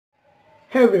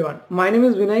Hey everyone, my name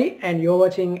is Vinay and you're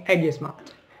watching Edu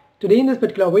Smart. Today in this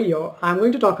particular video, I'm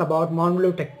going to talk about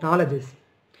Mountblue Technologies.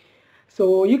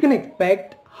 So you can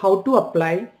expect how to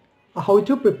apply, how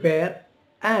to prepare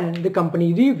and the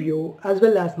company review as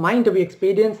well as my interview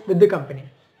experience with the company.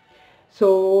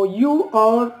 So you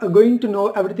are going to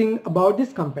know everything about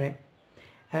this company,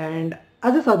 and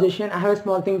as a suggestion I have a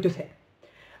small thing to say.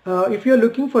 If you're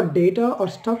looking for data or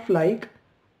stuff like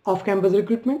off-campus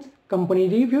recruitments, company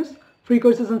reviews, free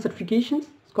courses and certifications,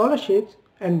 scholarships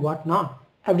and whatnot,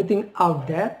 everything out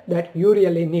there that you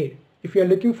really need. If you're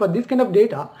looking for this kind of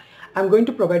data, I'm going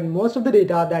to provide most of the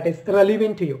data that is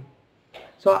relevant to you.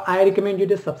 So I recommend you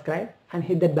to subscribe and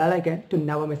hit that bell icon to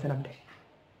never miss an update.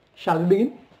 Shall we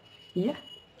begin? Yeah.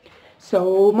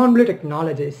 So Mountblue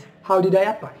Technologies, how did I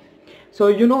apply? So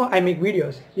you know I make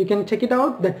videos. You can check it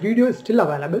out. That video is still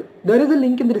available. There is a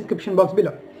link in the description box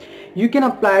below. You can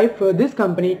apply for this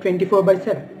company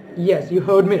 24/7. Yes, you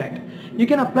heard me right. You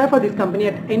can apply for this company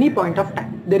at any point of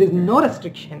time. There is no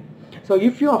restriction. So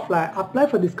if you apply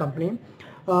for this company,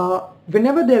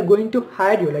 whenever they are going to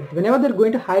hire you, like whenever they are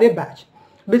going to hire a batch,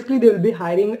 basically they will be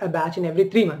hiring a batch in every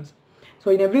 3 months.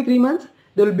 So in every 3 months,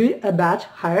 there will be a batch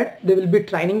hired, they will be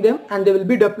training them and they will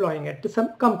be deploying it to some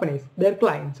companies, their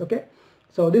clients. Okay,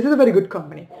 so this is a very good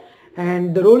company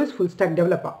and the role is full stack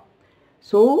developer.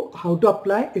 So how to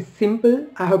apply is simple.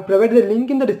 I have provided the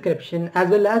link in the description as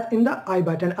well as in the I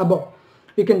button above.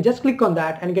 You can just click on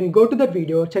that and you can go to that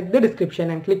video, check the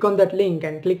description and click on that link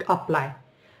and click apply.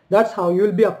 That's how you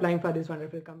will be applying for this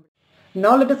wonderful company.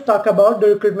 Now let us talk about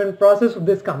the recruitment process of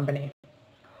this company.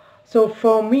 So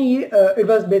for me, it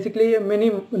was basically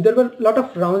there were a lot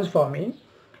of rounds for me.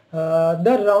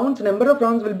 The number of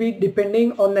rounds will be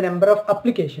depending on the number of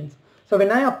applications. So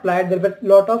when I applied, there were a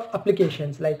lot of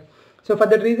applications. So for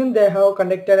that reason, they have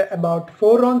conducted about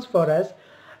 4 rounds for us,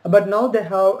 but now they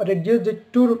have reduced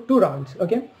it to two rounds.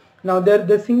 Okay. Now there is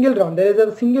a single round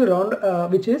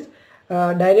which is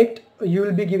direct. You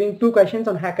will be giving 2 questions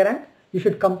on HackerRank. You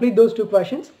should complete those 2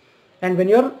 questions. And when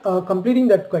you're completing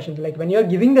that question, like when you're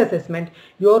giving the assessment,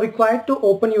 you're required to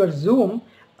open your Zoom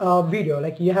video.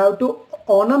 Like you have to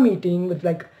on a meeting with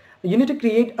you need to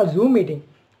create a Zoom meeting.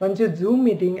 Once you Zoom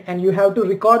meeting and you have to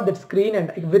record that screen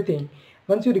and everything.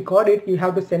 Once you record it, you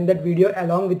have to send that video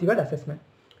along with your assessment.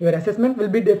 Your assessment will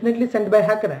be definitely sent by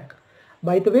HackerRank.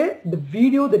 By the way, the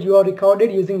video that you are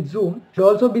recorded using Zoom should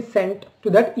also be sent to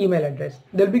that email address.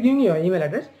 They'll be giving you your email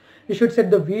address. You should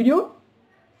send the video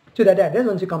to that address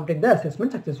once you complete the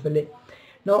assessment successfully.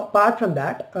 Now apart from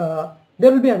that,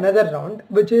 there will be another round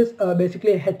which is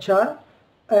basically a HR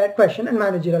question and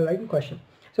managerial question.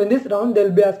 So in this round they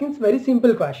will be asking very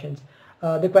simple questions.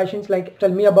 The questions like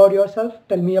tell me about yourself,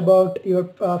 tell me about your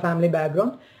family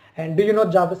background, and do you know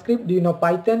JavaScript, do you know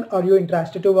Python, are you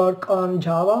interested to work on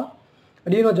Java,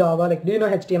 do you know Java, do you know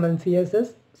HTML and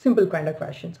CSS, simple kind of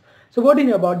questions. So what do you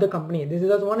know about the company? This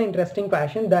is one interesting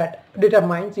question that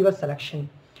determines your selection.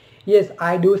 Yes,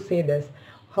 I do say this.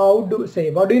 What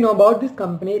do you know about this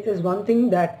company is one thing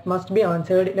that must be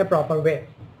answered in a proper way.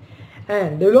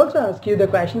 And they will also ask you the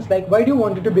questions like why do you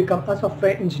want to become a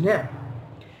software engineer?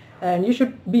 And you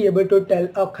should be able to tell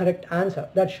a correct answer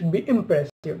that should be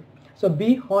impressive. So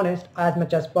be honest as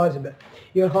much as possible.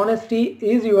 Your honesty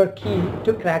is your key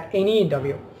to crack any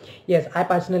interview. Yes, I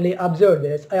personally observed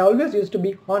this. I always used to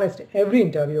be honest in every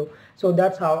interview. So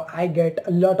that's how I get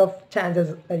a lot of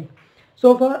chances.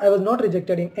 So far, I was not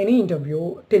rejected in any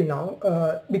interview till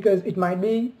now because it might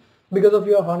be because of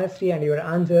your honesty and your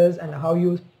answers and how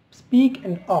you speak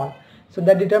and all. So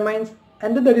that determines,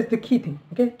 and that is the key thing,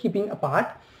 okay, keeping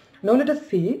apart. Now let us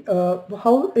see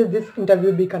how is this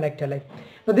interview be conducted.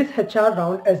 Now this HR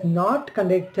round is not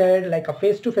conducted like a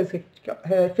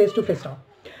face-to-face round.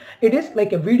 It is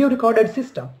like a video recorded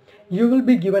system. You will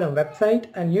be given a website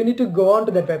and you need to go on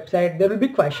to that website. There will be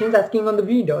questions asking on the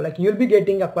video, like you'll be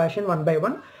getting a question one by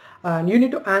one and you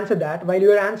need to answer that. While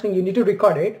you are answering, you need to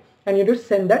record it and you need to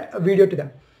send that video to them.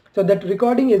 So that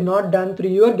recording is not done through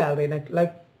your gallery,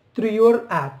 like through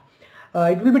your app.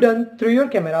 It will be done through your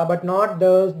camera, but not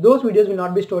those videos will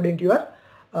not be stored into your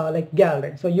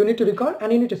gallery. So you need to record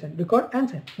and you need to send, record and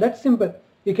send. That's simple.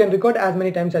 You can record as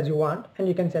many times as you want and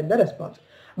you can send the response.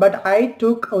 But I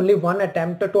took only one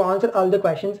attempt to answer all the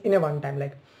questions in a one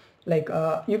time.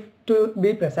 If to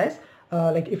be precise,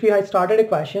 if I started a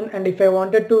question and if I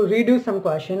wanted to redo some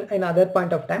question in other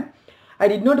point of time, I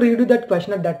did not redo that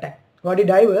question at that time. What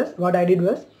I did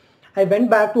was I went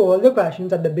back to all the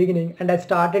questions at the beginning and I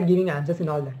started giving answers in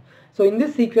all that. So in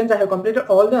this sequence, I have completed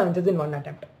all the answers in one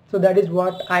attempt. So that is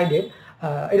what I did.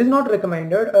 It is not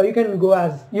recommended. You can go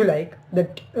as you like.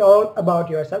 That all about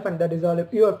yourself, and that is all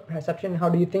your perception. How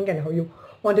do you think and how you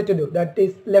want it to do? That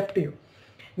is left to you.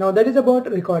 Now that is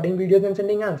about recording videos and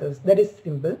sending answers. That is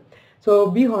simple.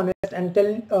 So be honest and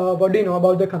tell what do you know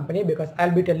about the company, because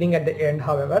I'll be telling at the end.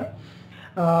 However,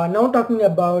 now talking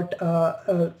about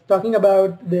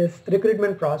this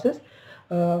recruitment process,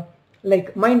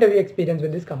 like my interview experience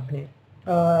with this company.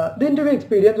 The interview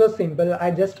experience was simple.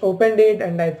 I just opened it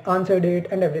and I answered it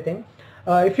and everything.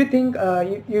 If you think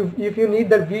if you need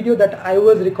the video that I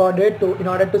was recorded to in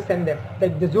order to send them,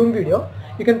 like the Zoom video,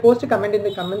 you can post a comment in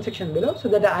the comment section below, so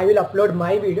that I will upload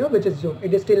my video, which is Zoom.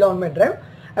 It is still on my drive.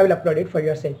 I will upload it for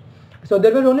your sake. So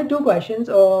there were only 2 questions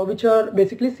which are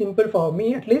basically simple for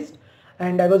me at least,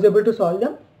 and I was able to solve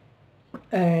them.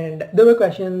 And there were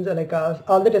questions like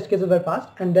all the test cases were passed,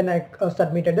 and then I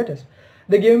submitted the test.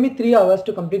 They gave me 3 hours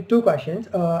to complete 2 questions.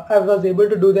 I was able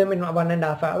to do them in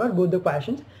 1.5 hours, both the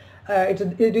questions.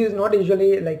 It is not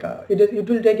usually like it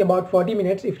will take about 40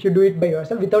 minutes if you do it by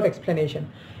yourself without explanation.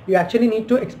 You actually need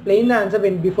to explain the answer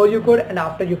before you code and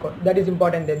after you code. That is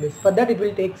important in this. For that it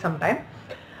will take some time.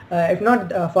 If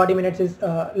not, 40 minutes is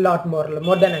a lot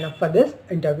more than enough for this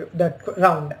interview, that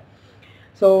round.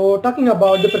 So talking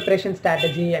about the preparation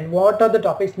strategy and what are the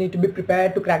topics need to be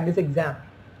prepared to crack this exam.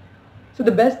 So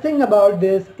the best thing about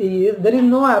this is there is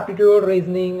no aptitude,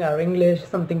 reasoning or English,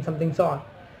 something so on.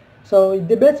 So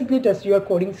they basically test your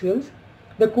coding skills.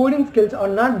 The coding skills are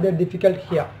not that difficult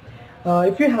here.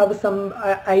 If you have some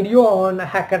idea on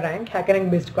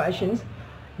HackerRank based questions,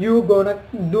 you gonna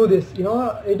do this.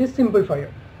 It is simple for you.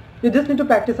 You just need to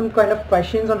practice some kind of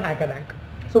questions on HackerRank.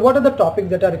 So what are the topics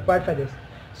that are required for this?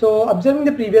 So observing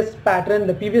the previous pattern,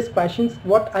 the previous questions,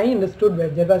 what I understood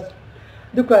was there was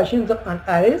the questions on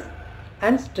arrays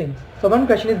and strings. So one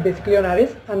question is basically on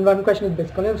arrays and one question is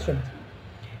basically on strings.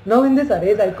 Now in this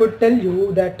arrays, I could tell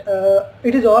you that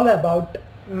it is all about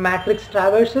matrix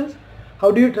traversals.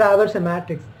 How do you traverse a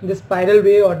matrix? In the spiral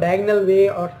way or diagonal way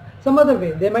or some other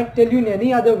way? They might tell you in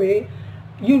any other way.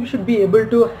 You should be able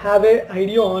to have an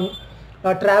idea on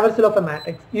traversal of a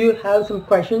matrix. You have some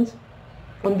questions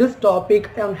on this topic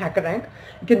on HackerRank.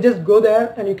 You can just go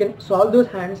there and you can solve those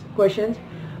questions.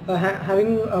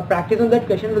 Having practice on that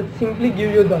question will simply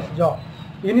give you this job.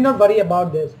 You need not worry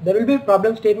about this. There will be a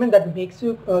problem statement that makes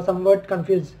you somewhat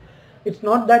confused. It's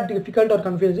not that difficult or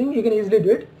confusing. You can easily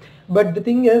do it. But the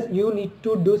thing is, you need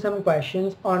to do some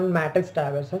questions on matrix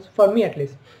traversals. For me at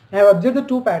least, I have observed the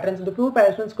 2 patterns. The 2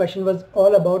 patterns question was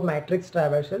all about matrix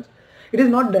traversals. It is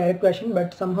not direct question,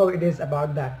 but somehow it is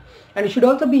about that. And you should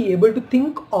also be able to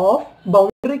think of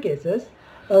boundary cases.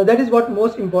 That is what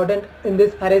most important in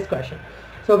this arrays question.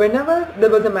 So whenever there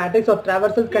was a matrix or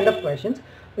traversal kind of questions,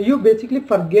 you basically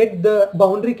forget the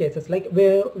boundary cases, like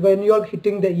when you are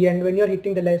hitting the end, when you are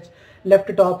hitting the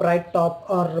left top, right top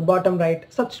or bottom right,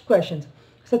 such questions,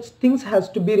 such things has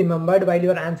to be remembered while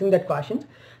you are answering that questions.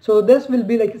 So this will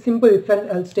be like simple if and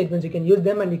else statements. You can use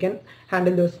them and you can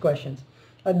handle those questions,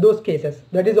 those cases.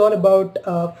 That is all about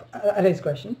arrays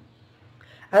question.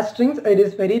 As strings, it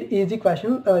is very easy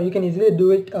question. You can easily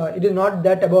do it. It is not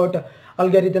that about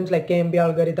algorithms like KMP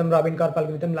algorithm, Robin Karp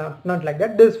algorithm, not like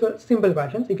that. These were simple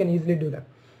questions. You can easily do them.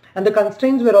 And the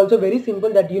constraints were also very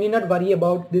simple, that you need not worry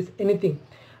about this anything.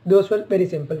 Those were very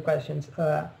simple questions.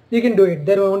 You can do it.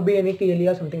 There won't be any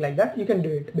failure or something like that. You can do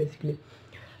it basically.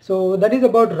 So that is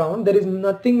about round. There is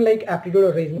nothing like aptitude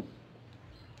or reasoning.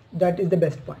 That is the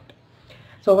best point.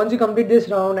 So once you complete this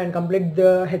round and complete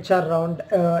the HR round,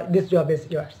 this job is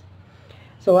yours.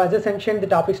 So as I mentioned, the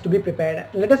topics to be prepared.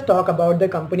 Let us talk about the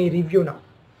company review now.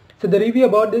 So the review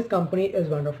about this company is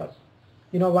wonderful.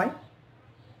 You know why?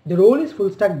 The role is full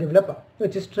stack developer,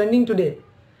 which is trending today.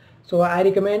 So I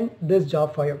recommend this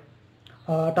job for you.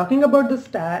 Talking about the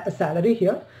salary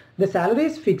here, the salary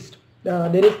is fixed.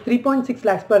 There is 3.6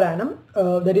 lakhs per annum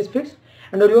that is fixed,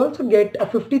 and you also get a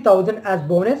 50,000 as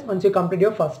bonus once you complete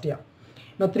your first year.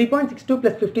 Now 3.62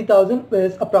 plus 50,000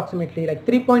 is approximately like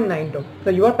 3.92.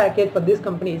 So your package for this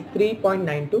company is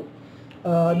 3.92.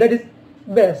 That is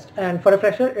best, and for a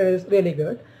fresher it is really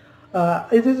good.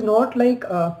 It is not like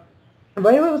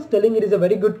why I was telling it is a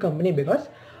very good company, because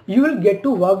you will get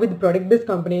to work with product based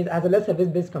companies as well as service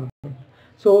based companies.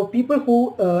 So people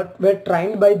who were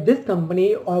trained by this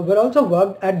company were also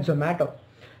worked at Zomato.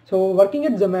 So working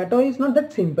at Zomato is not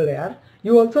that simple here.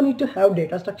 You also need to have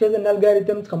data structures and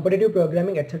algorithms, competitive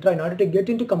programming, etc. in order to get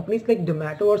into companies like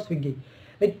Zomato or Swiggy,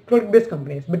 like product based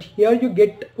companies. But here you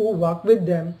get to work with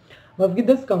them, work with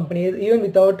these companies even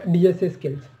without DSA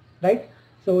skills, right?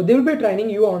 So they will be training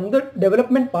you on the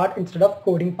development part instead of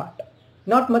coding part.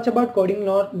 Not much about coding,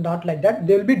 not like that.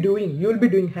 They will be doing, you will be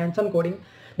doing hands-on coding.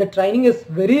 The training is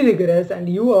very rigorous and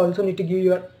you also need to give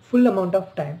your full amount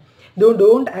of time.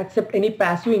 Don't accept any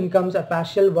passive incomes or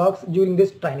partial works during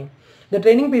this training. The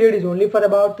training period is only for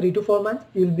about 3 to 4 months.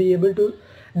 You will be able to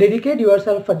dedicate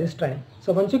yourself for this training.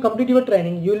 So once you complete your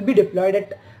training, you will be deployed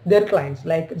at their clients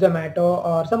like Zomato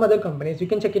or some other companies. You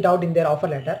can check it out in their offer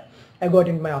letter. I got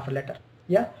in my offer letter.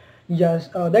 Yeah. Yes,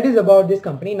 that is about this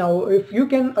company. Now, if you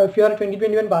are a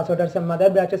 2021 pass out or some other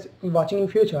batches watching in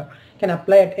future, can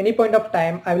apply at any point of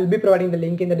time. I will be providing the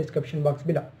link in the description box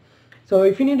below. So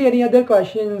if you need any other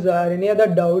questions or any other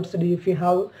doubts, if you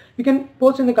have, you can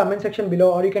post in the comment section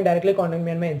below, or you can directly contact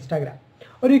me on my Instagram,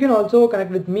 or you can also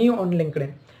connect with me on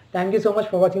LinkedIn. Thank you so much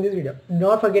for watching this video. Do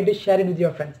not forget to share it with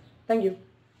your friends. Thank you.